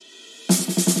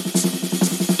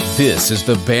This is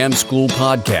the BAM School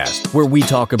Podcast, where we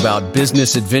talk about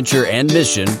business, adventure, and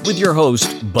mission with your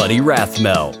host, Buddy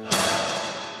Rathmel.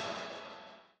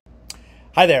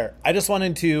 Hi there. I just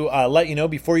wanted to let you know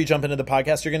before you jump into the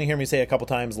podcast, you're going to hear me say a couple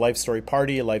times Life Story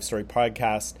Party, a Life Story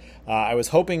Podcast. I was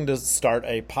hoping to start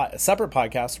a separate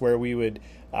podcast where we would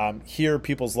hear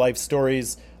people's life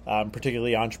stories,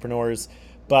 particularly entrepreneurs,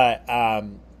 but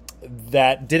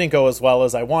that didn't go as well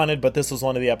as I wanted, but this was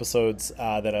one of the episodes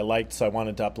that I liked, so I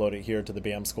wanted to upload it here to the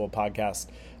BAM School Podcast.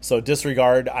 So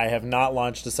disregard, I have not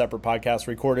launched a separate podcast,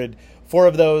 recorded 4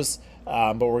 of those,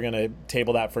 but we're going to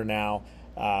table that for now.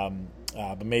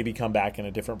 But maybe come back in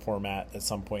a different format at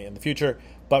some point in the future.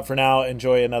 But for now,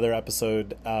 enjoy another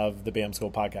episode of the BAM School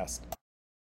Podcast.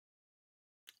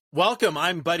 Welcome.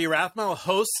 I'm Buddy Rathmel,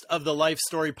 host of the Life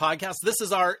Story Podcast. This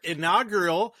is our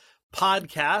inaugural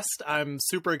podcast. I'm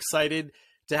super excited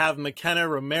to have Makenna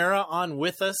Romero on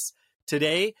with us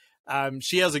today.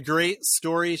 She has a great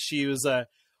story. She was a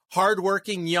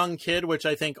hardworking young kid, which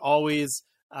I think always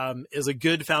is a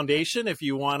good foundation if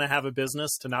you want to have a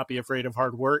business, to not be afraid of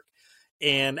hard work.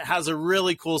 And has a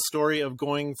really cool story of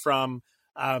going from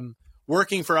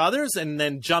working for others and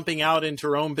then jumping out into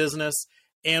her own business.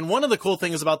 And one of the cool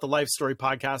things about the Life Story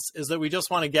Podcast is that we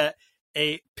just want to get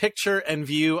a picture and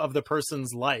view of the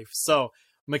person's life. So,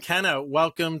 Makenna,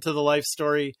 welcome to the Life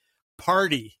Story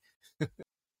Party.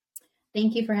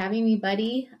 Thank you for having me,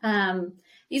 Buddy.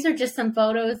 These are just some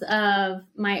photos of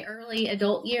my early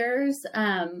adult years.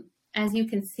 As you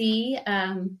can see,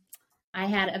 I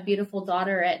had a beautiful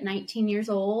daughter at 19 years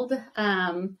old.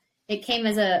 It came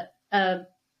as a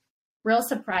real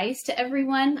surprise to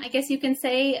everyone, I guess you can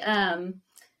say.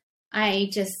 I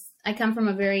come from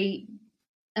a very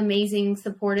amazing,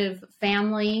 supportive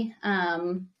family.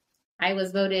 I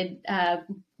was voted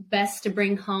best to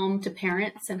bring home to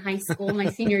parents in high school my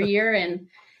senior year, and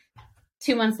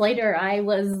 2 months later, I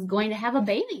was going to have a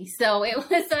baby. So it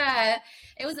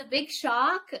was a big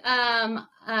shock.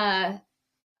 I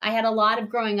had a lot of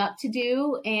growing up to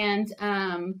do, and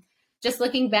just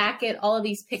looking back at all of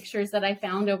these pictures that I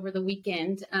found over the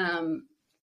weekend,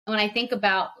 when I think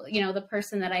about, the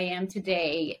person that I am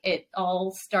today, it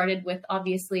all started with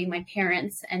obviously my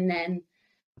parents, and then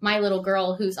my little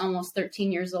girl who's almost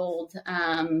 13 years old.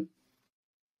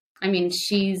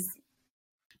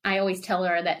 I always tell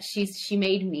her that she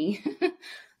made me.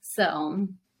 So,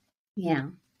 yeah.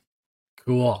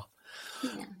 Cool.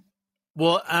 Yeah.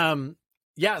 Well,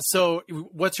 yeah. So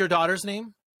what's your daughter's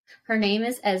name? Her name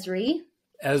is Esri.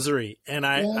 Esri. And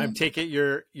I take it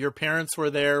your parents were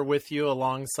there with you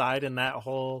alongside in that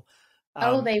whole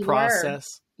they process.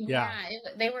 Were. Yeah.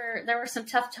 There were some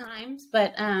tough times,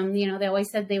 but they always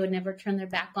said they would never turn their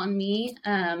back on me.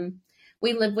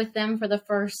 We lived with them for the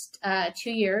first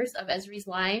 2 years of Esri's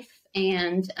life.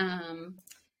 And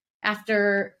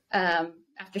after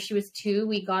she was 2,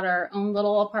 we got our own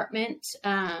little apartment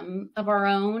of our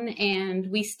own,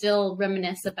 and we still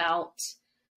reminisce about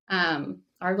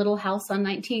our little house on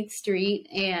 19th Street,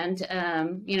 and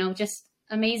just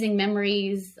amazing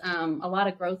memories. A lot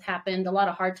of growth happened, a lot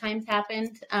of hard times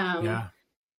happened.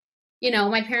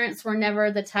 My parents were never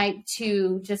the type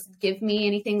to just give me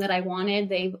anything that I wanted.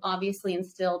 They obviously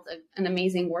instilled an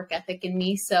amazing work ethic in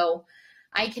me. So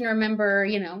I can remember,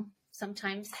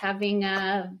 sometimes having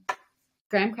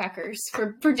graham crackers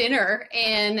for dinner,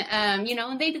 and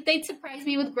they'd surprise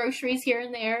me with groceries here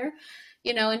and there,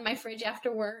 in my fridge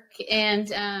after work.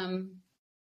 And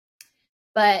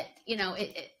but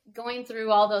going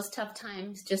through all those tough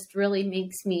times just really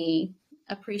makes me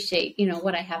appreciate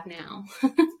what I have now.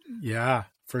 Yeah,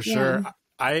 for sure.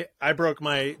 Yeah. I broke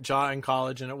my jaw in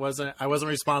college, and I wasn't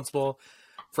responsible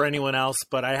for anyone else,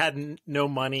 but I had no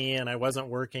money and I wasn't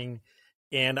working.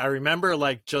 And I remember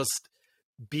just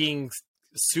being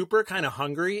super kind of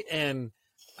hungry, and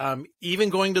even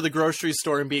going to the grocery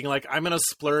store and being like, I'm going to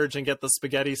splurge and get the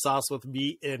spaghetti sauce with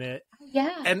meat in it.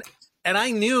 Yeah. And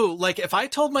I knew, if I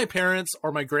told my parents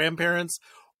or my grandparents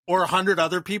or 100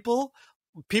 other people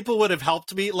would have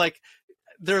helped me.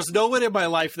 There's no one in my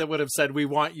life that would have said, we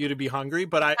want you to be hungry,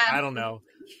 but I don't know.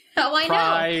 Oh, I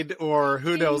Pride know. Or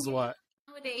who knows what.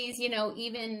 Nowadays,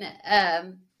 even,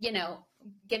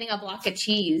 getting a block of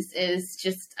cheese is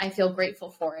just, I feel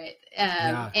grateful for it.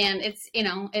 And it's,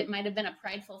 it might've been a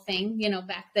prideful thing,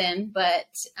 back then, but,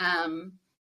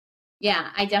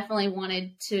 I definitely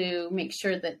wanted to make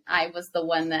sure that I was the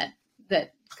one that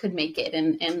could make it.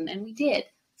 And we did.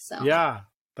 So, yeah,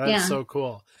 that's so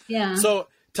cool. Yeah. So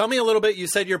tell me a little bit, you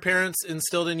said your parents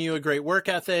instilled in you a great work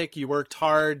ethic. You worked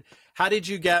hard. How did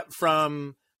you get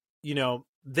from,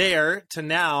 there to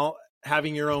now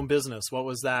having your own business? What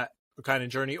was that kind of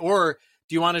journey? Or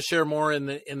do you want to share more in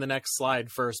the next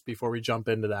slide first before we jump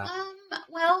into that?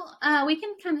 Well, we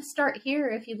can kind of start here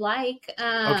if you'd like.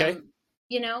 Okay.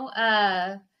 You know,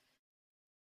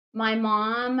 my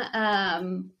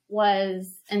mom was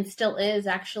and still is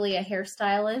actually a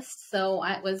hairstylist. So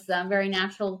it was very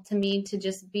natural to me to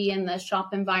just be in the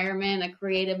shop environment, a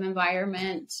creative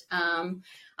environment.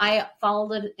 I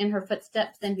followed in her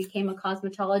footsteps and became a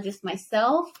cosmetologist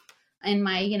myself in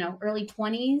my, early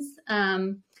 20s.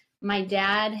 My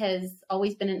dad has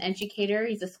always been an educator.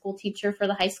 He's a school teacher for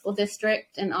the high school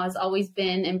district and has always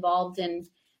been involved in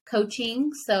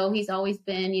coaching. So he's always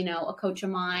been, a coach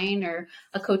of mine or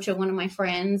a coach of one of my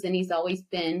friends. And he's always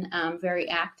been very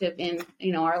active in,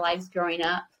 our lives growing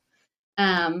up.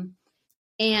 And,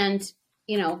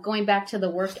 going back to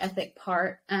the work ethic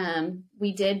part,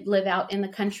 we did live out in the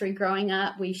country growing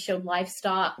up. We showed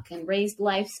livestock and raised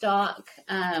livestock.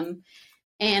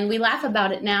 And we laugh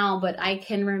about it now, but I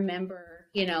can remember,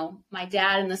 my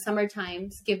dad in the summer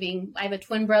times I have a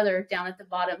twin brother down at the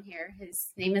bottom here.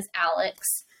 His name is Alex.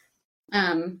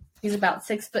 He's about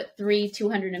 6'3",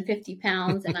 250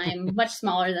 pounds, and I'm much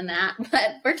smaller than that,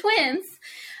 but we're twins.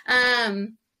 I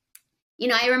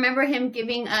remember him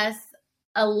giving us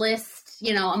a list,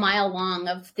 a mile long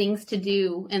of things to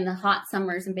do in the hot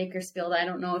summers in Bakersfield. I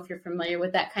don't know if you're familiar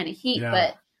with that kind of heat,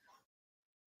 but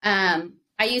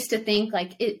I used to think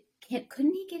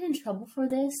couldn't he get in trouble for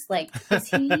this? Like,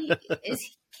 can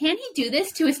he do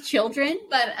this to his children?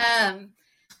 But,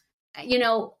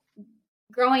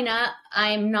 growing up,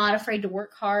 I'm not afraid to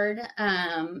work hard.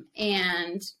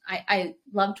 And I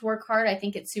love to work hard. I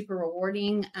think it's super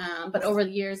rewarding. But over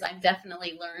the years, I've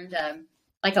definitely learned a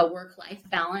work-life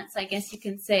balance, I guess you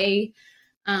can say.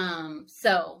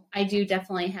 So I do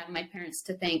definitely have my parents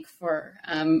to thank for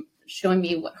showing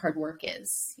me what hard work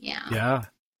is. Yeah. Yeah.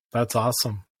 That's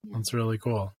awesome. That's really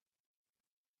cool.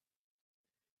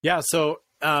 Yeah. So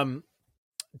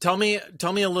tell me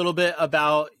a little bit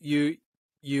about you.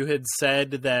 You had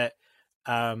said that,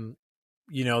 did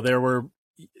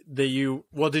you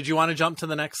want to jump to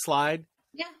the next slide?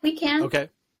 Yeah, we can. Okay.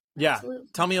 Yeah. Absolutely.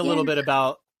 Tell me a little bit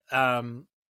about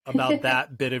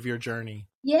that bit of your journey.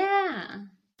 Yeah.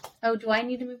 Oh, do I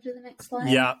need to move to the next slide?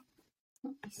 Yeah.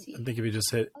 Let me see. I think if you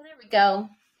just hit. Oh, there we go.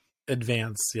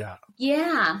 Advance. Yeah.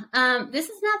 Yeah. This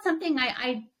is not something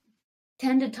I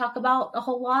tend to talk about a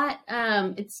whole lot.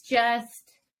 It's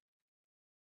just,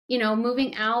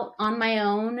 moving out on my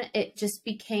own, it just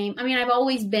became, I've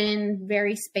always been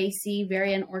very spacey,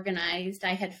 very unorganized.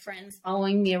 I had friends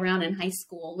following me around in high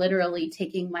school, literally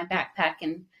taking my backpack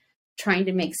and trying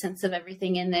to make sense of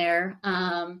everything in there.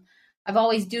 I've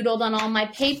always doodled on all my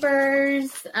papers.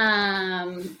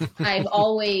 I've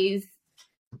always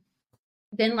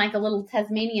been like a little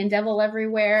Tasmanian devil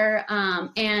everywhere.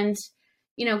 And,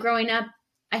 growing up,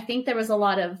 I think there was a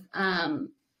lot of,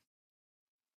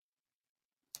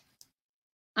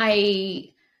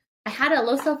 I had a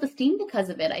low self-esteem because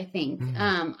of it, I think.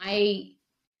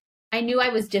 I knew I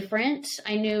was different.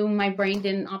 I knew my brain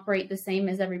didn't operate the same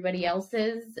as everybody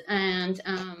else's. And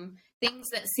things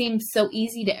that seemed so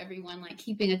easy to everyone, like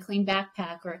keeping a clean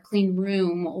backpack or a clean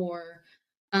room or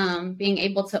being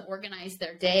able to organize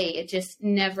their day, it just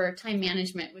never, time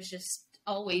management was just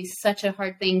always such a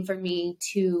hard thing for me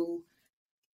to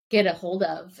get a hold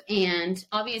of. And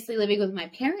obviously living with my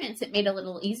parents, it made it a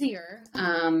little easier.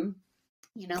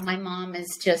 My mom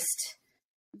is just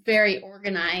very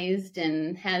organized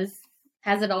and has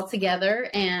it all together.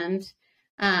 And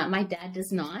my dad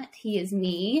does not. He is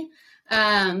me.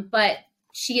 But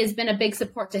she has been a big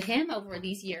support to him over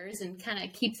these years and kind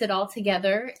of keeps it all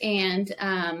together. And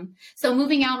so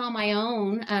moving out on my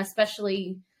own,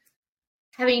 especially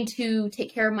having to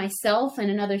take care of myself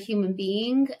and another human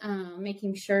being,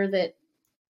 making sure that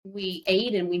we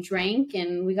ate and we drank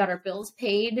and we got our bills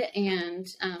paid, and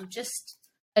just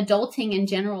adulting in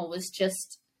general was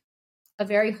just a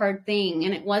very hard thing.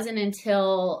 And it wasn't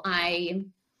until I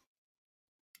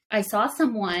saw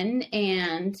someone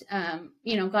and,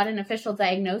 got an official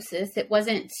diagnosis. It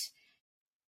wasn't,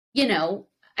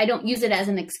 I don't use it as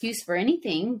an excuse for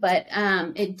anything, but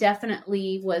it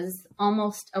definitely was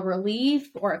almost a relief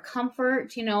or a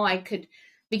comfort. I could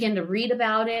begin to read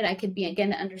about it. I could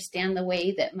begin to understand the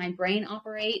way that my brain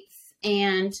operates.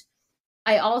 And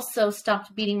I also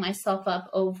stopped beating myself up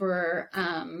over,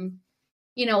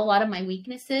 a lot of my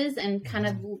weaknesses and kind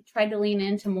of tried to lean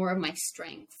into more of my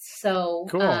strengths. So,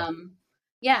 cool.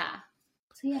 Yeah.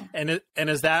 So, yeah. And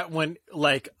is that when,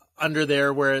 like, under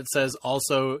there where it says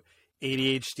also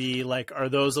ADHD, like, are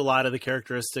those a lot of the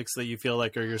characteristics that you feel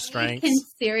like are your strengths? I can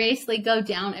seriously go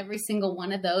down every single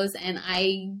one of those, and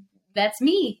I That's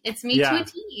me. It's me to a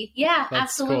T. Yeah, that's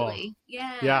absolutely. Cool.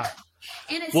 Yeah. Yeah.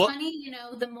 And it's funny,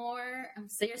 the more I'm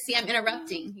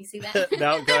interrupting. You see that?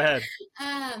 No, go ahead.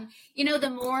 The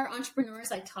more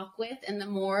entrepreneurs I talk with and the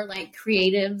more like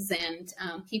creatives and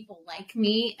people like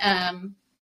me,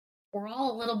 we're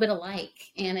all a little bit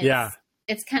alike. And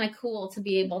it's kind of cool to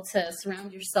be able to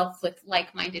surround yourself with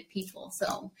like-minded people.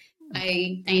 So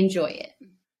I enjoy it.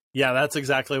 Yeah, that's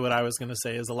exactly what I was going to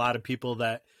say, is a lot of people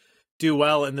that do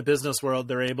well in the business world,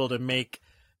 they're able to make,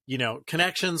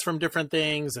 connections from different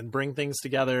things and bring things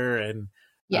together. And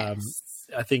yes.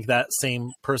 I think that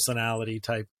same personality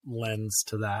type lends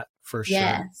to that for sure.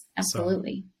 Yes,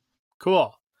 absolutely. So,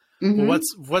 cool. Mm-hmm. Well,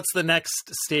 what's the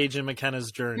next stage in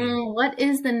Makenna's journey? What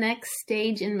is the next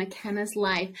stage in Makenna's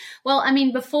life? Well, I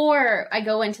mean, before I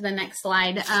go into the next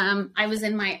slide, I was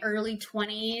in my early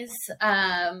 20s.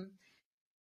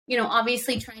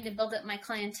 Obviously trying to build up my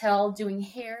clientele, doing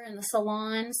hair in the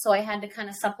salon. So I had to kind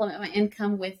of supplement my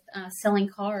income with selling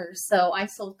cars. So I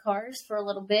sold cars for a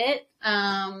little bit.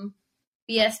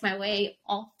 BS my way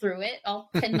all through it, all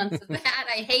 10 months of that.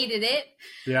 I hated it.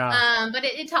 Yeah. But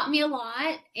it taught me a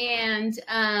lot. And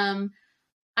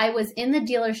I was in the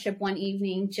dealership one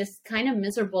evening, just kind of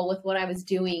miserable with what I was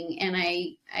doing. And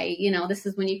I this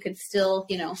is when you could still,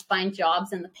 find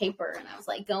jobs in the paper. And I was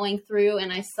like going through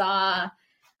and I saw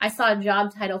a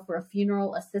job title for a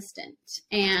funeral assistant.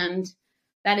 And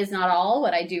that is not all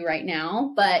what I do right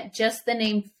now, but just the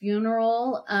name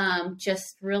funeral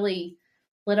just really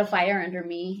lit a fire under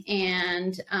me.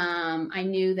 And I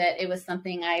knew that it was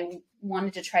something I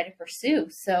wanted to try to pursue.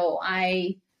 So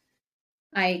I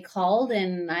called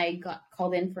and I got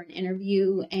called in for an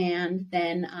interview, and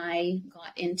then I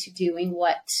got into doing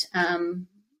what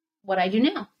I do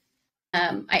now.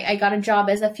 I got a job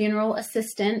as a funeral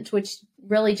assistant, which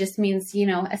really just means,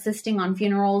 assisting on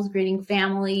funerals, greeting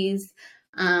families,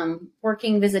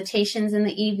 working visitations in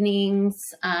the evenings,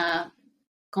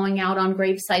 going out on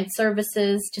graveside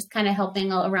services, just kind of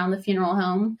helping around the funeral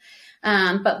home.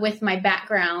 But with my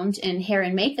background in hair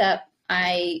and makeup,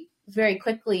 I very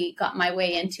quickly got my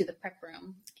way into the prep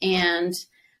room, and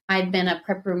I've been a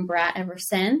prep room brat ever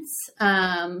since.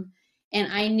 And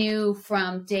I knew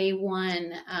from day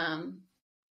one,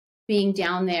 being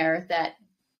down there, that,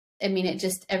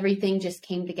 everything just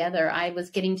came together. I was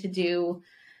getting to do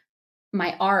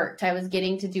my art. I was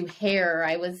getting to do hair.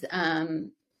 I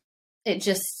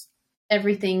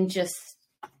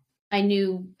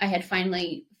knew I had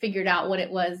finally figured out what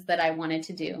it was that I wanted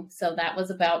to do. So that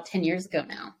was about 10 years ago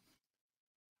now.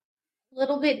 A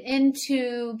little bit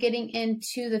into getting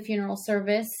into the funeral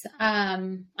service, I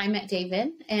met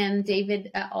David, and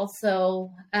David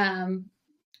also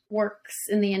works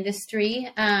in the industry.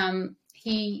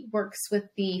 He works with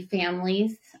the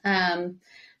families.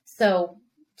 So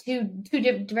two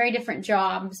very different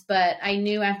jobs, but I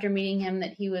knew after meeting him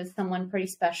that he was someone pretty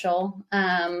special.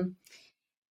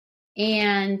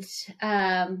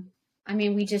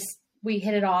 We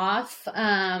hit it off.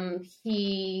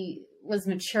 He was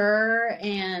mature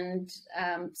and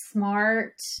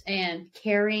smart and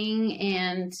caring,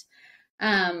 and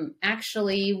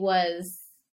actually was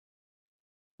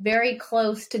very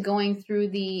close to going through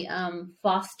the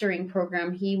fostering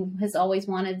program. He has always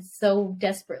wanted so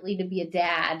desperately to be a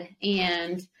dad,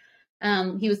 and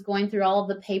he was going through all of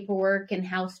the paperwork and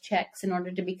house checks in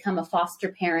order to become a foster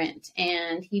parent,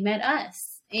 and he met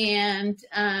us. And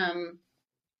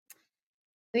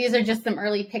these are just some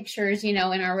early pictures, in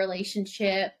our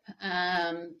relationship.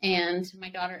 And my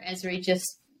daughter Esri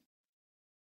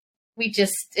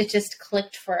it just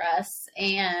clicked for us.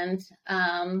 And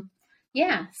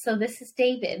so this is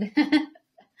David.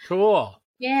 Cool.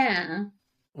 Yeah.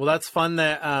 Well, that's fun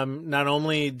that not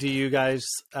only do you guys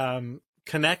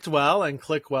connect well and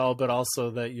click well, but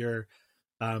also that you're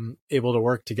able to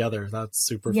work together. That's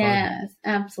super fun. Yes,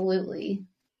 absolutely.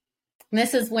 And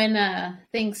this is when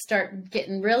things start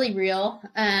getting really real.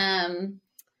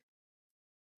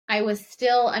 I was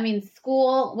still,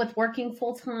 school with working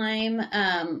full time.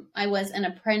 I was an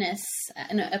apprentice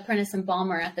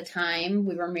embalmer at the time.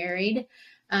 We were married.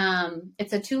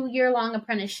 It's a 2-year-long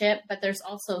apprenticeship, but there's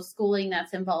also schooling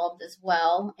that's involved as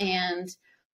well. And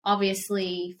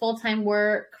obviously full-time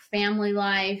work, family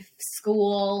life,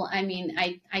 school.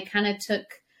 I kind of took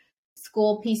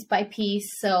school piece by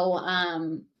piece.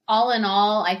 So, all in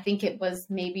all, I think it was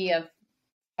maybe a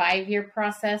 5-year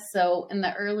process. So in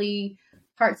the early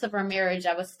parts of our marriage,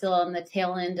 I was still on the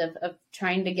tail end of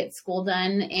trying to get school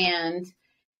done. And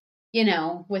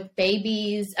with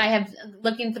babies. I have,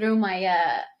 looking through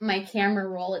my camera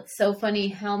roll, it's so funny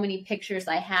how many pictures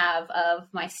I have of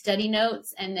my study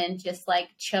notes and then just like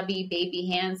chubby baby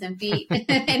hands and feet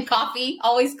and coffee,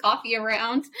 always coffee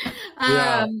around.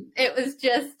 Yeah. It was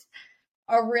just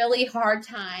a really hard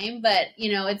time, but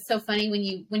it's so funny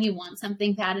when you want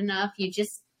something bad enough, you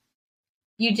just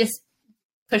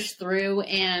push through.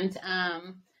 And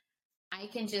I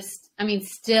can just,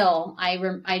 still,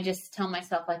 I just tell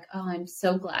myself like, oh, I'm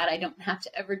so glad I don't have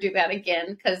to ever do that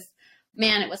again. Cause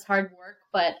man, it was hard work,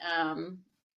 but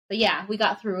yeah, we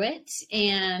got through it,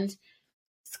 and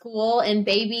school and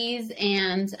babies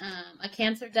and a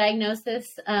cancer diagnosis.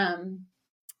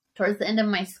 Towards the end of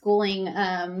my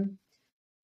schooling,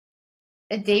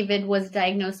 David was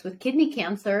diagnosed with kidney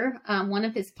cancer. One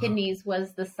of his kidneys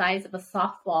was the size of a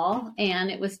softball,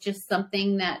 and it was just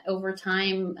something that over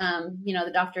time,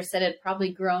 the doctor said it had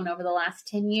probably grown over the last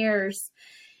 10 years.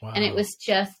 Wow. And it was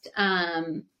just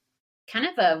kind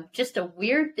of just a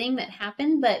weird thing that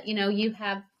happened. But, you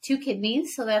have two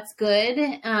kidneys, so that's good.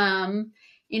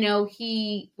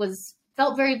 He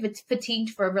felt very fatigued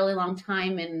for a really long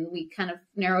time, and we kind of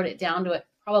narrowed it down to it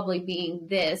probably being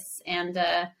this. And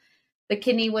the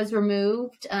kidney was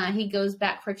removed. He goes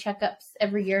back for checkups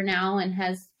every year now and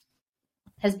has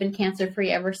been cancer-free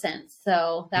ever since.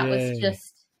 So that was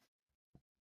just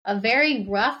a very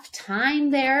rough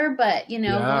time there, but going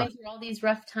through all these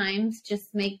rough times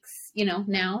just makes,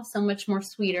 now so much more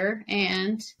sweeter.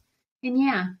 And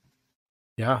yeah.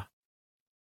 Yeah.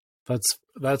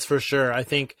 That's for sure. I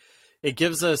think it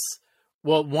gives us,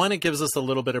 it gives us a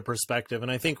little bit of perspective, and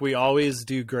I think we always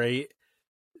do great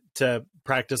to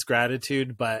practice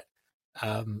gratitude, but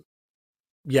when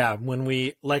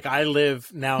I live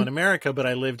now in America, but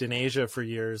I lived in Asia for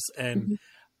years, and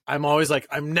I'm always like,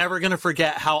 I'm never going to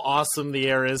forget how awesome the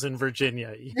air is in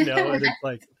Virginia, and it's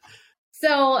like,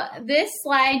 so this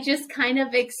slide just kind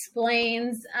of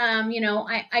explains,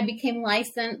 I became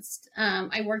licensed.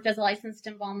 I worked as a licensed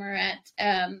embalmer at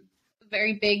a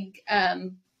very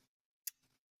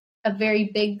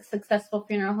big successful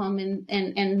funeral home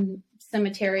in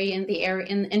cemetery in the area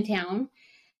in town.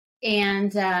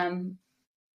 And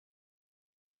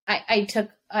I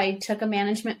took a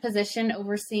management position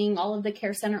overseeing all of the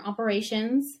care center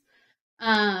operations.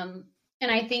 And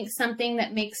I think something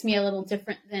that makes me a little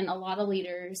different than a lot of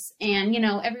leaders, and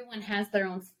everyone has their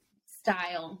own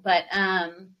style, but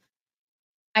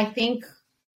I think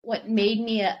what made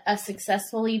me a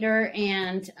successful leader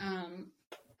and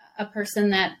a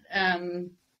person that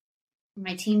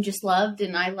my team just loved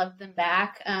and I loved them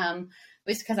back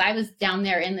was because I was down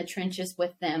there in the trenches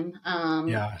with them.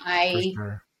 For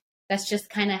sure. That's just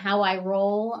kind of how I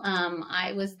roll.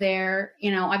 I was there,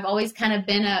 I've always kind of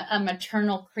been a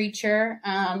maternal creature,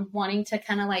 wanting to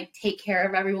kind of like take care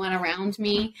of everyone around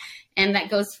me. And that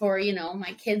goes for,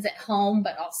 my kids at home,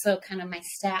 but also kind of my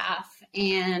staff.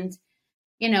 And,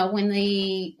 when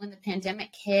the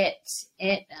pandemic hit,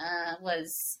 it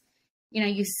was,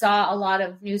 you saw a lot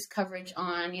of news coverage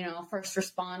on, first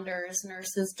responders,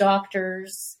 nurses,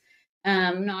 doctors.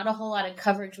 Not a whole lot of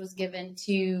coverage was given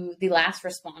to the last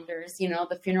responders,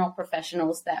 the funeral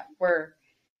professionals that were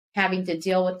having to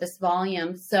deal with this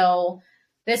volume. So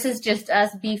this is just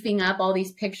us beefing up all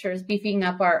these pictures, beefing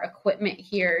up our equipment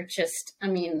here.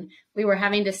 We were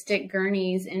having to stick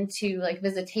gurneys into like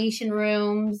visitation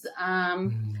rooms.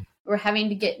 We're having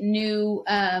to get new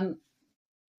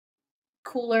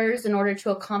coolers in order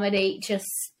to accommodate just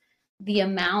the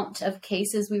amount of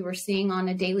cases we were seeing on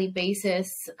a daily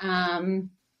basis.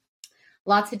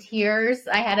 Lots of tears.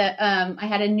 I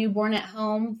had a newborn at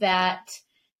home that,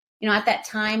 at that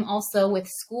time also with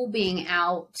school being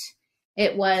out,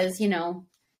 it was,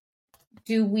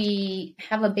 do we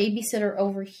have a babysitter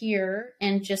over here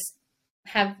and just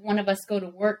have one of us go to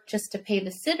work just to pay the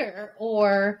sitter,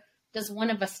 or does one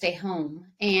of us stay home?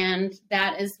 And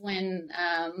that is when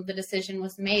the decision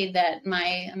was made that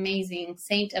my amazing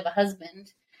saint of a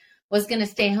husband was going to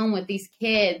stay home with these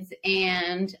kids.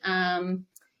 And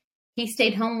he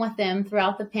stayed home with them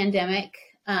throughout the pandemic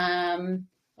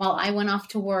while I went off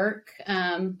to work.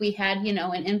 We had,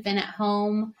 an infant at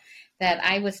home that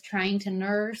I was trying to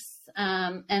nurse.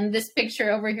 And this picture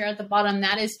over here at the bottom,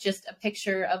 that is just a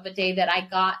picture of a day that I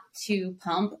got to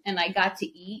pump and I got to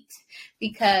eat,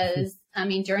 because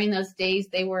during those days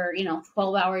they were,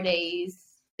 12-hour days,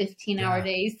 15-hour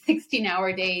days,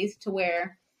 16-hour days, to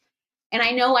where, and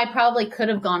I know I probably could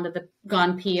have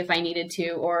gone pee if I needed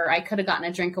to, or I could have gotten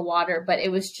a drink of water, but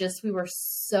it was just, we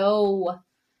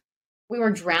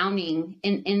were drowning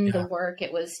in the work.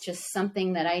 It was just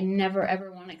something that I never, ever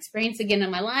want to experience again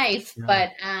in my life. Yeah.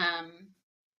 But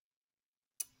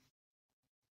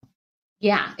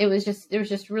yeah, it was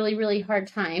just really, really hard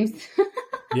times.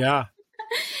 Yeah.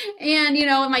 And,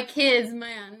 my kids,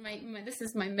 man, this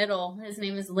is my middle, his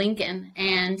name is Lincoln.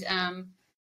 And,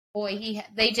 boy,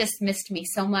 they just missed me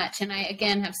so much. And I,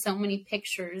 again, have so many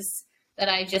pictures that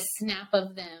I just snap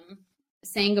of them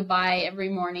saying goodbye every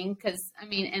morning. Cause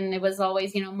and it was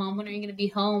always, Mom, when are you going to be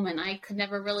home? And I could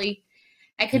never really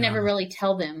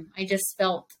tell them. I just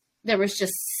felt there was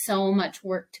just so much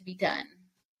work to be done.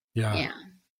 Yeah. Yeah.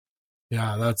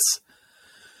 Yeah.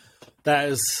 That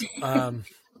is,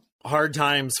 hard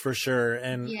times for sure.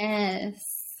 And Yes.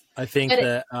 I think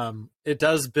that it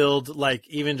does build, like,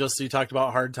 even just, you talked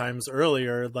about hard times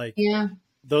earlier, like, yeah,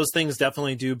 those things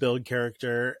definitely do build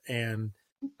character. And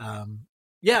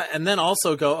and then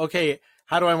also go, okay,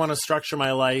 how do I want to structure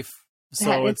my life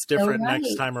so it's different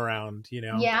next time around,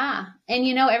 Yeah.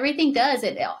 And everything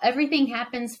everything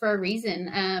happens for a reason.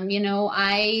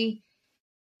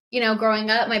 Growing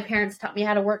up, my parents taught me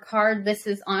how to work hard. This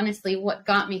is honestly what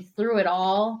got me through it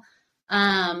all.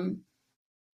 And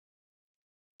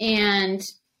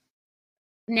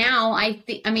now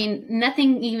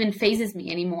nothing even phases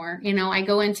me anymore. I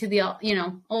go into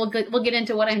we'll get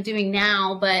into what I'm doing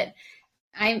now, but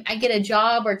I get a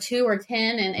job or 2 or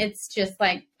 10, and it's just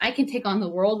like, I can take on the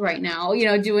world right now,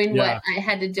 doing what I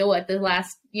had to deal with the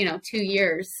last, 2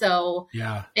 years. So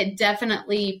it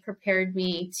definitely prepared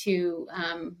me to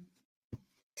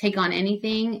take on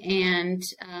anything. And,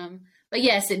 but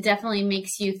yes, it definitely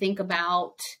makes you think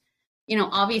about,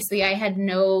 obviously I had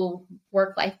no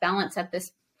work-life balance at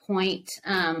this point.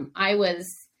 And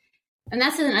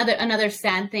that's another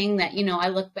sad thing that, I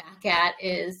look back at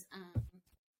is,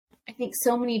 I think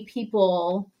so many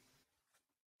people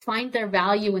find their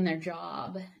value in their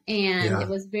job. And it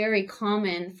was very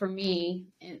common for me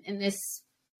in this,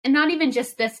 and not even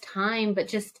just this time, but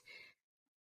just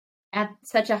at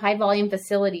such a high volume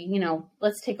facility,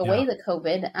 let's take away the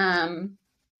COVID,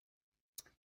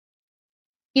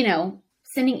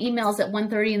 sending emails at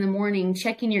 1:30 in the morning,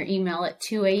 checking your email at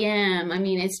 2 a.m.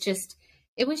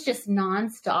 It was just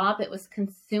nonstop. It was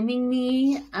consuming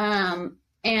me.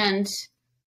 And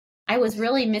I was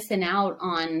really missing out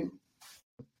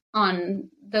on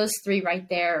those 3 right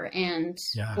there. And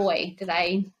boy, did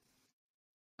I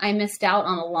missed out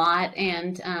on a lot.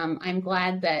 And I'm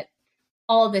glad that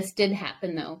all of this did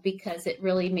happen, though, because it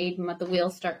really made the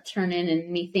wheels start turning and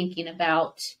me thinking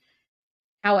about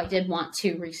how I did want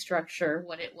to restructure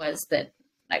what it was that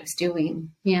I was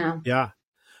doing. Yeah. Yeah.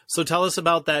 So tell us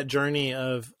about that journey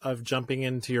of jumping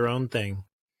into your own thing.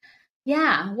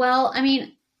 Yeah. Well,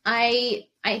 I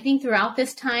think throughout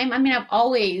this time, I've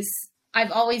always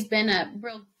been a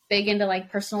real big into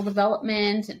like personal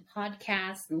development and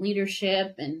podcasts and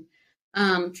leadership and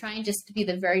trying just to be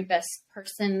the very best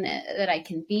person that I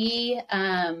can be.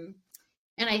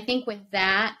 And I think with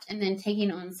that, and then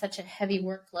taking on such a heavy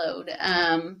workload,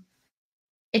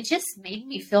 it just made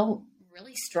me feel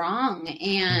really strong.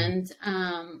 And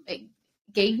it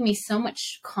gave me so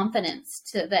much confidence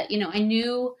that, I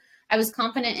knew I was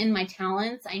confident in my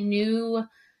talents. I knew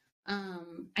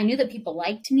that people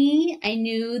liked me. I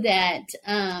knew that,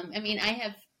 I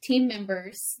have team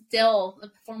members, still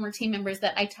former team members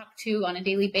that I talk to on a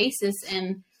daily basis.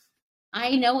 And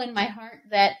I know in my heart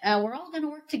that we're all going to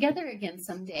work together again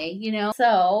someday,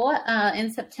 So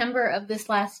in September of this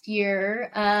last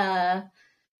year,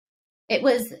 it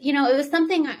was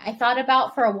something I thought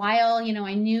about for a while.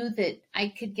 I knew that I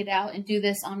could get out and do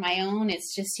this on my own.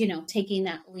 It's just, taking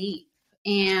that leap.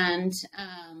 And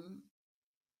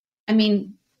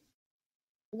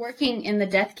working in the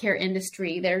death care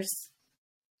industry, there's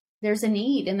a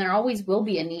need, and there always will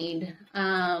be a need.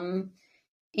 And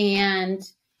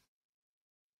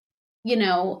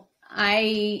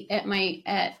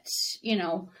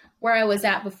where I was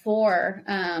at before,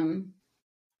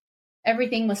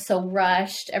 everything was so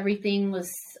rushed.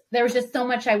 There was just so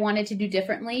much I wanted to do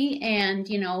differently. And,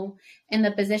 in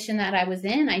the position that I was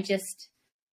in, I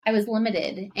was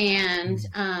limited. And,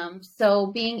 so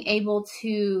being able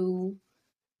to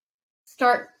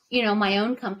start, my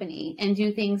own company and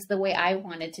do things the way I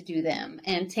wanted to do them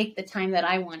and take the time that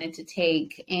I wanted to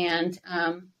take and,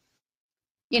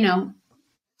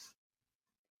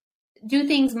 do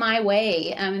things my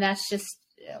way. That's just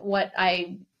what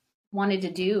I wanted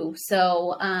to do.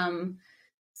 So,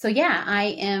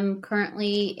 I am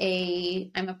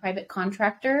currently I'm a private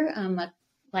contractor. I'm a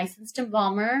licensed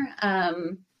embalmer.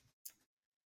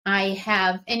 I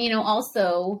have, and,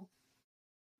 also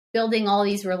building all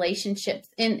these relationships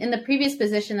in the previous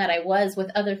position that I was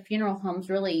with other funeral homes.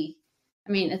 Really,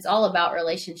 it's all about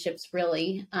relationships,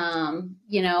 really.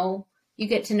 You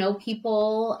get to know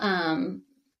people.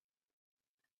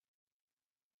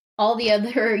 all the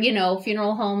other,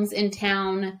 funeral homes in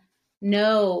town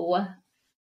know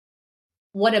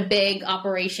what a big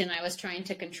operation I was trying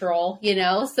to control,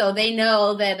 so they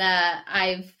know that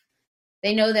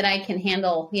they know that I can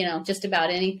handle, just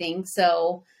about anything.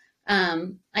 So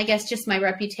I guess just my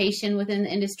reputation within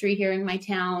the industry here in my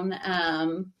town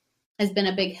has been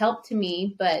a big help to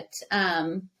me, but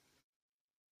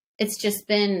it's just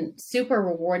been super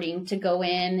rewarding to go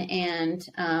in and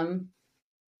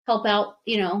help out,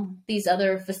 these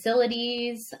other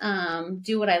facilities,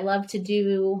 do what I love to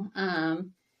do.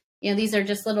 These are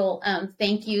just little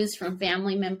thank yous from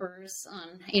family members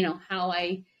on, how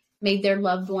I made their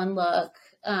loved one look.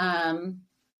 And,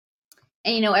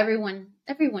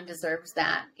 everyone deserves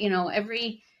that,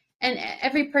 every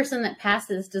person that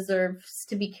passes deserves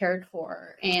to be cared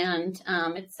for. And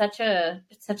it's such a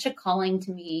calling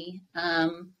to me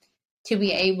to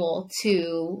be able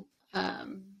to,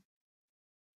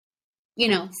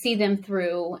 see them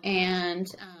through and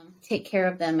take care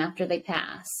of them after they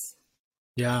pass.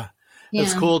 Yeah.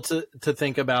 It's cool to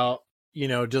think about,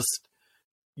 just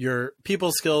your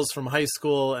people skills from high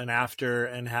school and after,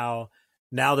 and how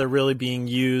now they're really being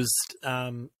used,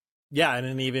 in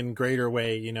an even greater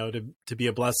way, to be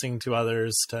a blessing to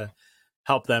others, to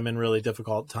help them in really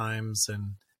difficult times.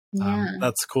 And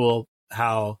that's cool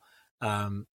how,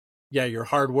 your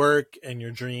hard work and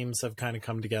your dreams have kind of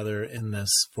come together in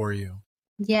this for you.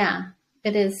 Yeah,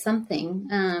 it is something.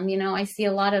 I see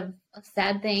a lot of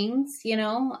sad things,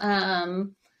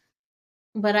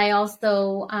 but I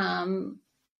also,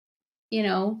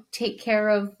 take care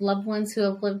of loved ones who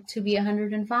have lived to be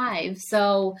 105.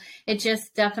 So it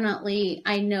just definitely,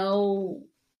 I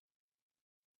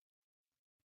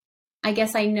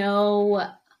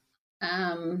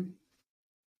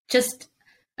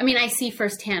I see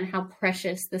firsthand how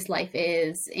precious this life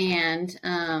is, and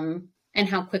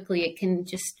how quickly it can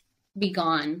just be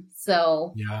gone.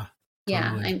 So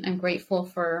totally. I'm grateful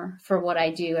for what I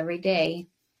do every day.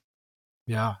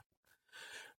 Yeah.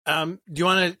 Do you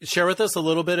want to share with us a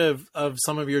little bit of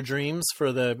some of your dreams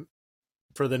for the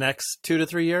next 2 to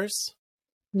 3 years?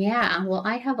 Yeah, well,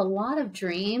 I have a lot of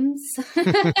dreams.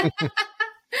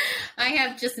 I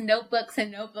have just notebooks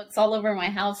and notebooks all over my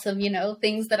house of,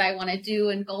 things that I want to do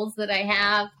and goals that I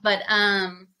have. But,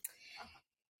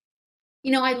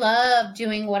 I love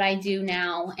doing what I do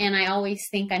now. And I always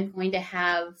think I'm going to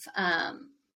have,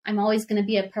 I'm always going to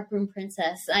be a prep room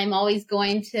princess. I'm always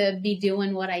going to be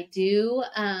doing what I do.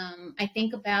 I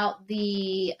think about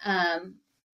a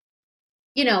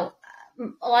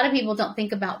lot of people don't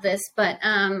think about this, but,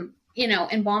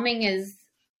 embalming is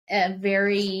a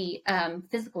very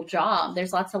physical job.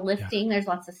 There's lots of lifting. There's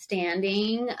lots of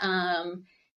standing.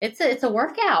 It's a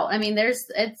workout. I mean,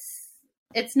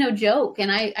 it's no joke.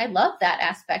 And I love that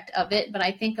aspect of it, but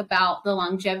I think about the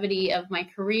longevity of my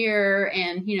career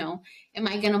and, am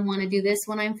I going to want to do this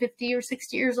when I'm 50 or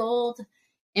 60 years old?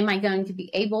 Am I going to be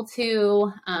able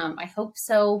to? I hope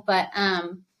so. But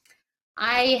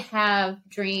I have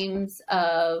dreams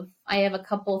of, I have a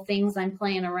couple things I'm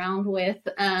playing around with.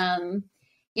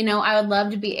 I would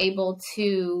love to be able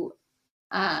to,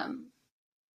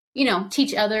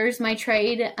 teach others my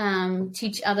trade,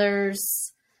 teach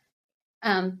others,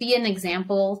 be an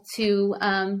example to,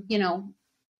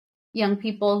 young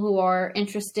people who are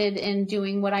interested in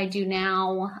doing what I do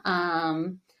now.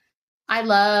 I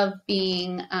love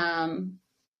being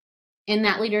in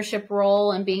that leadership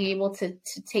role and being able to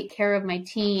take care of my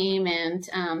team and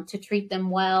to treat them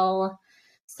well.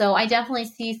 So I definitely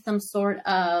see some sort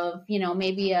of,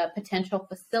 maybe a potential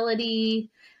facility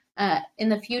in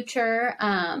the future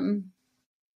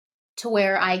to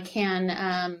where I can,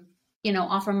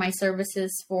 offer my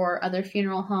services for other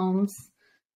funeral homes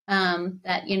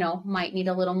that, might need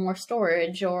a little more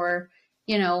storage or,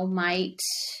 might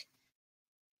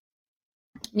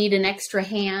need an extra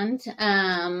hand.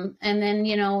 And then,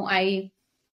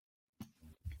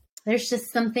 there's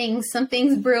just some things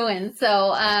brewing.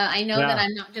 So I know that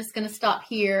I'm not just going to stop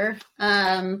here.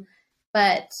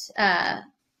 But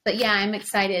yeah, I'm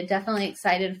excited, definitely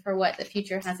excited for what the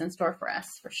future has in store for us,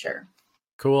 for sure.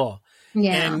 Cool.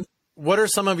 Yeah. And what are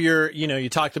some of your, you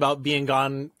talked about being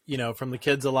gone, from the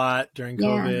kids a lot during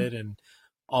COVID and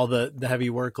all the heavy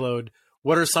workload.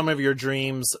 What are some of your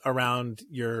dreams around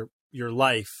your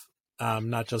life,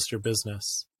 not just your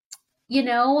business?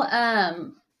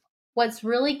 What's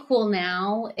really cool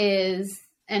now is,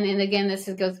 and again, this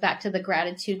goes back to the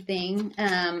gratitude thing,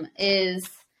 is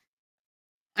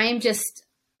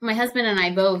my husband and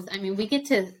I both, we get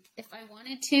to, if I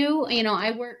wanted to,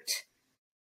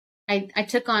 I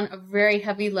took on a very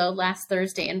heavy load last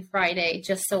Thursday and Friday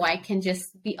just so I can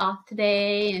just be off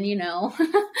today and,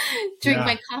 drink Yeah.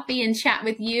 my coffee and chat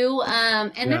with you.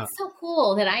 And Yeah. it's so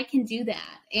cool that I can do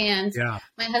that. And Yeah.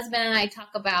 my husband and I talk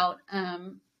about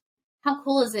how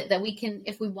cool is it that we can,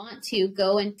 if we want to,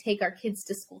 go and take our kids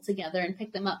to school together and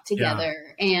pick them up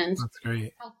together. And That's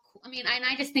great. how cool, and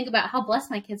I just think about how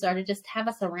blessed my kids are to just have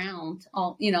us around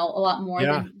all, a lot more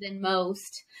than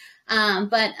most.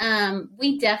 But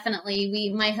we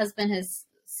definitely, my husband has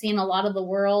seen a lot of the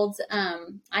world.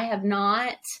 I have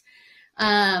not.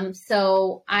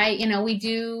 So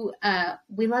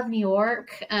we love New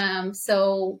York.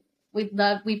 So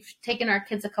we've taken our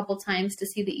kids a couple times to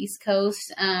see the East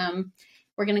Coast.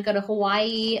 We're going to go to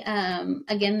Hawaii,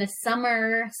 again this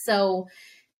summer. So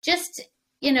just,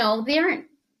 they aren't,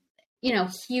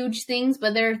 huge things,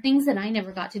 but there are things that I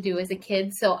never got to do as a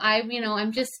kid. So I'm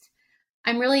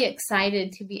really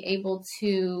excited to be able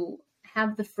to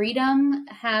have the freedom,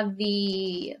 have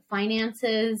the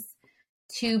finances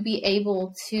to be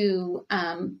able to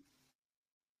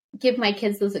give my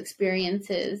kids those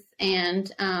experiences,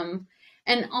 and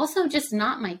also just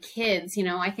not my kids.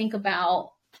 I think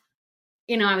about,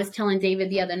 I was telling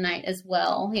David the other night as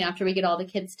well, after we get all the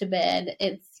kids to bed,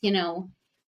 it's,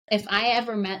 if I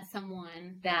ever met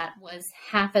someone that was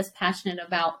half as passionate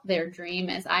about their dream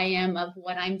as I am of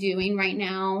what I'm doing right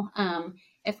now,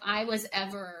 if I was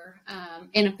ever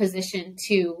in a position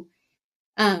to,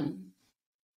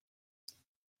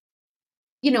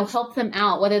 help them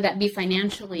out, whether that be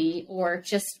financially or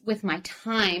just with my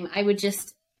time,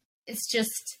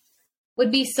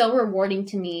 would be so rewarding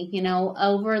to me,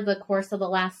 over the course of the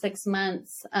last 6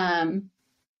 months.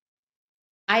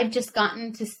 I've just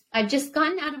gotten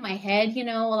out of my head.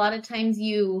 A lot of times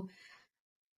you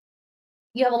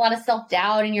have a lot of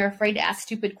self-doubt and you're afraid to ask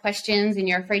stupid questions and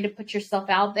you're afraid to put yourself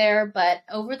out there. But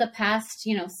over the past,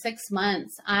 6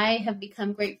 months, I have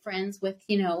become great friends with,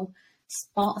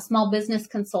 small business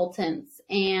consultants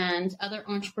and other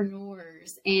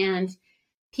entrepreneurs and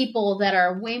people that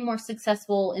are way more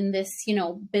successful in this,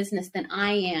 business than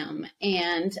I am.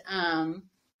 And,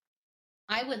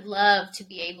 I would love to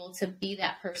be able to be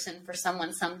that person for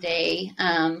someone someday.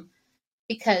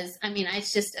 Because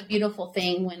it's just a beautiful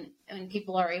thing when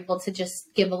people are able to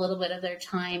just give a little bit of their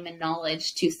time and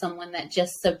knowledge to someone that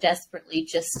just so desperately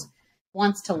just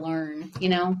wants to learn,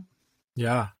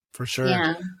 Yeah, for sure.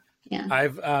 Yeah. Yeah.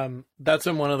 I've, that's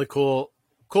been one of the cool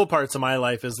parts of my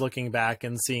life, is looking back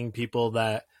and seeing people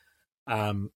that,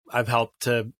 I've helped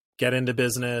to get into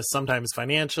business, sometimes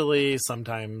financially,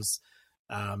 sometimes,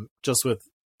 just with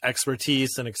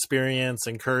expertise and experience,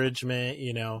 encouragement,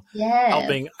 Yes.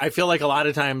 helping. I feel like a lot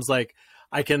of times, like,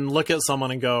 I can look at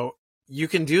someone and go, you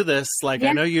can do this. Like,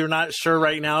 I know you're not sure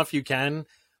right now if you can,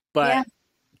 but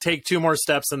take 2 more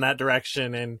steps in that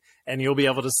direction and you'll be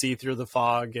able to see through the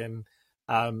fog. And,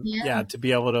 to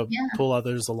be able to pull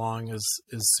others along is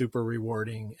super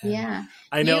rewarding. And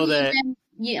I know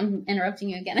I'm interrupting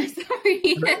you again. I'm sorry.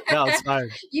 No, it's fine.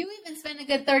 You even spent a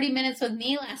good 30 minutes with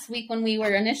me last week when we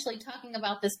were initially talking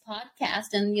about this podcast,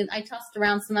 and I tossed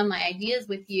around some of my ideas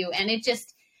with you, and it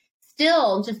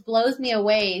still blows me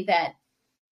away that,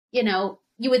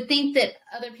 you would think that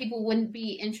other people wouldn't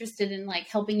be interested in like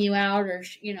helping you out or,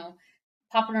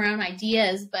 popping around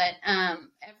ideas, but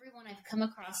everyone I've come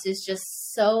across is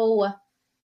just so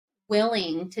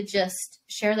willing to just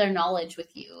share their knowledge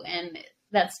with you. And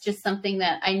that's just something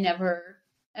that I never,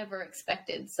 ever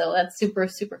expected. So that's super,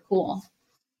 super cool.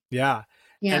 Yeah.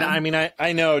 And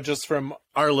I know just from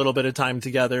our little bit of time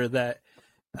together that,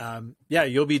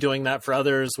 you'll be doing that for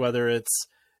others, whether it's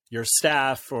your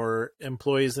staff or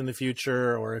employees in the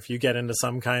future, or if you get into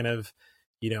some kind of,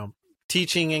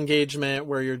 teaching engagement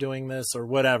where you're doing this or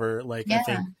whatever, like, I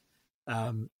think,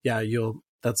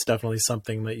 that's definitely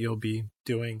something that you'll be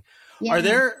doing. Yeah. Are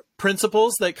there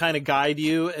principles that kind of guide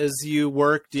you as you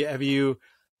work? Have you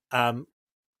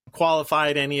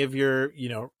qualified any of your,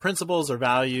 principles or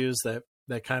values that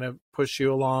kind of push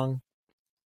you along?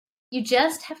 You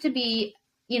just have to be,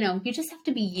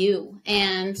 you.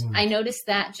 And I noticed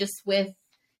that just with,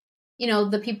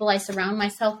 the people I surround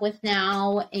myself with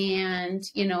now and,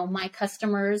 my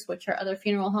customers, which are other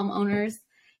funeral home owners,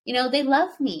 they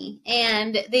love me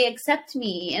and they accept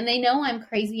me and they know I'm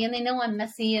crazy and they know I'm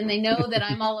messy and they know that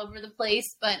I'm all over the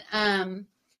place, but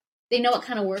they know what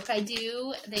kind of work I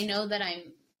do. They know that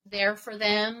I'm there for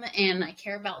them and I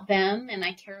care about them and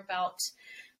I care about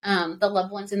the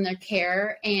loved ones in their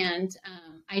care. And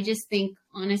I just think,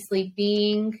 honestly,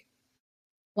 being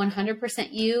 100%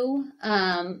 you,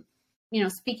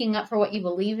 speaking up for what you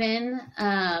believe in,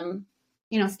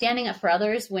 standing up for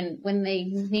others when they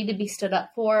need to be stood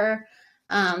up for,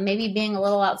 maybe being a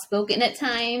little outspoken at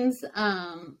times.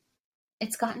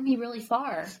 It's gotten me really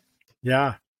far.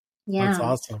 Yeah. Yeah. That's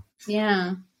awesome.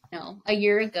 Yeah. No, a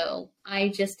year ago, I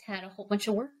just had a whole bunch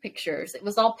of work pictures. It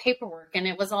was all paperwork, and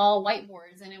it was all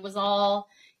whiteboards, and it was all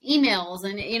emails,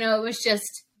 and, it was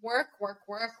just work.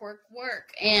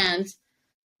 And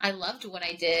I loved what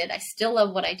I did. I still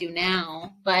love what I do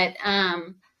now, but,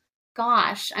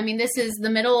 gosh, I mean, the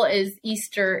middle is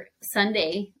Easter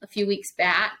Sunday, a few weeks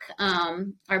back.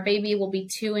 Our baby will be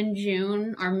 2 in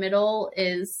June. Our middle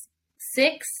is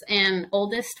 6, and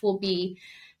oldest will be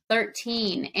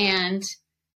 13. And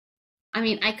I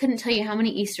mean, I couldn't tell you how many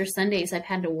Easter Sundays I've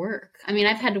had to work. I mean,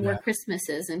 I've had to work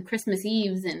Christmases and Christmas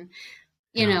Eves and,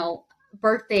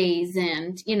 birthdays.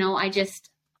 And,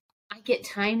 I get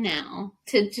time now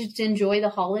to enjoy the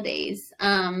holidays.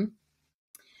 One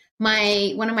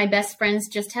of my best friends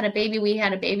just had a baby. We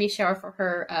had a baby shower for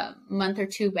her a month or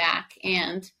 2 back.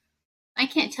 And I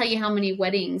can't tell you how many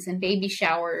weddings and baby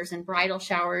showers and bridal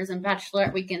showers and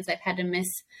bachelorette weekends I've had to miss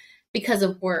because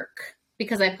of work,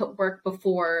 because I put work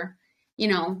before,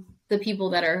 the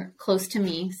people that are close to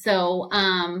me. So,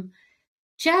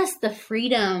 just the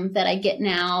freedom that I get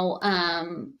now,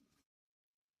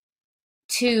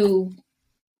 to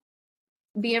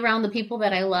be around the people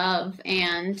that I love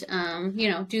and,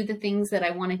 do the things that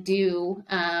I want to do.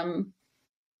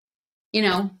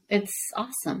 It's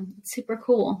awesome. It's super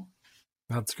cool.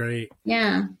 That's great.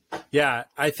 Yeah. Yeah.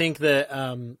 I think that,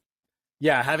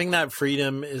 having that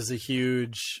freedom is a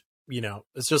huge,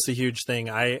 it's just a huge thing.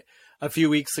 A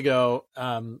few weeks ago,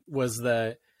 was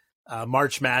the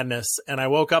March Madness, and I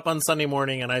woke up on Sunday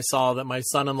morning and I saw that my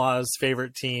son-in-law's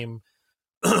favorite team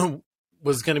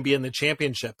was going to be in the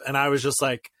championship. And I was just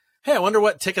like, hey, I wonder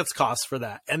what tickets cost for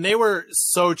that. And they were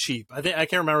so cheap. I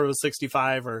can't remember, it was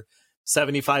 65 or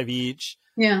 75 each.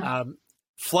 Yeah.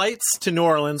 Flights to New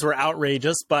Orleans were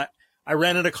outrageous, but I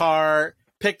rented a car,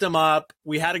 picked them up.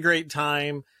 We had a great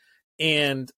time.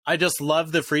 And I just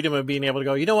love the freedom of being able to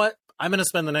go, you know what? I'm going to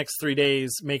spend the next 3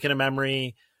 days making a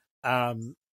memory,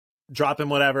 dropping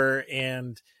whatever,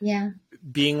 and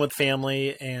being with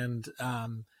family. And,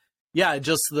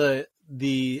 just I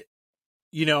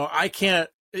can't,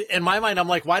 in my mind, I'm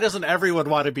like, why doesn't everyone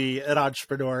want to be an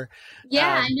entrepreneur?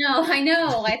 Yeah, I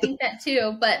know. I think that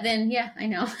too. But then, I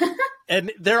know.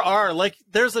 And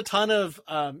there's a ton of,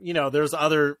 there's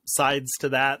other sides to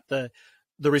that. The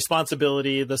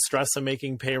responsibility, the stress of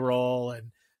making payroll,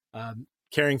 and,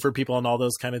 caring for people and all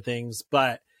those kind of things.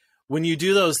 But when you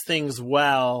do those things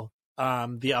well,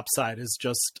 the upside is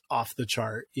just off the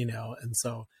chart, and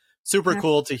so super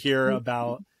cool to hear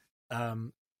about,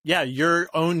 your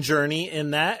own journey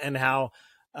in that, and how,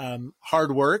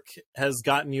 hard work has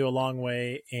gotten you a long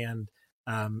way. And,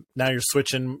 now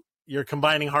you're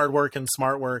combining hard work and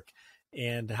smart work,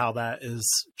 and how that is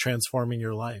transforming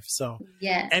your life. So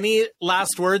any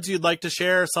last words you'd like to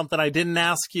share, something I didn't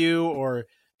ask you, or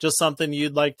just something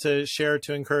you'd like to share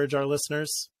to encourage our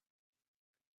listeners?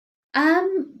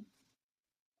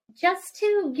 Just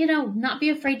to, not be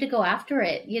afraid to go after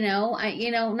it.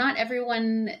 Not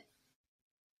everyone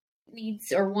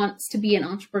needs or wants to be an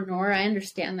entrepreneur. I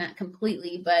understand that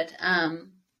completely, but,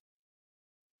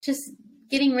 just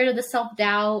getting rid of the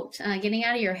self-doubt, getting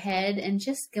out of your head and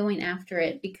just going after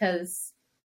it, because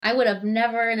I would have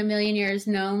never in a million years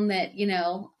known that,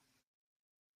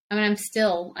 I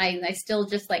still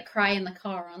just like cry in the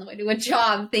car on the way to a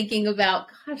job thinking about,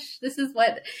 gosh, this is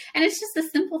what, and it's just a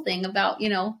simple thing about,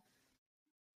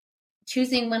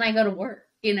 choosing when I go to work,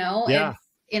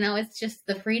 it's just,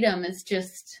 the freedom is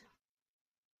just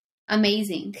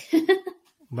amazing.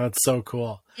 That's so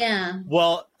cool. Yeah.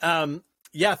 Well,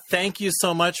 thank you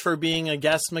so much for being a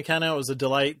guest, Makenna. It was a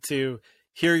delight to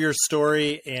hear your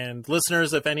story. And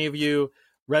listeners, if any of you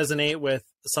resonate with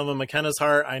some of Makenna's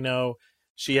heart, I know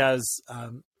she has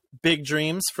big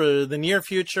dreams for the near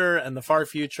future and the far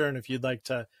future. And if you'd like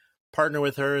to partner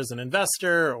with her as an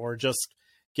investor or just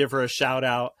give her a shout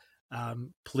out,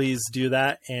 please do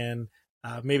that. And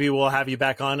maybe we'll have you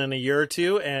back on in a year or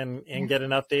two and get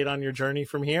an update on your journey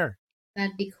from here.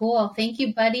 That'd be cool. Thank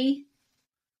you, buddy.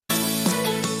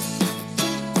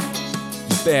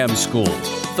 BAM School,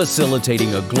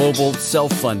 facilitating a global,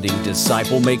 self-funding,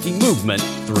 disciple-making movement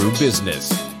through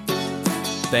business.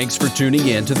 Thanks for tuning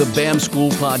in to the BAM School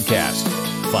podcast.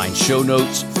 Find show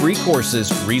notes, free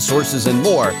courses, resources, and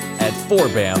more at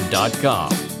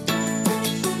forbam.com.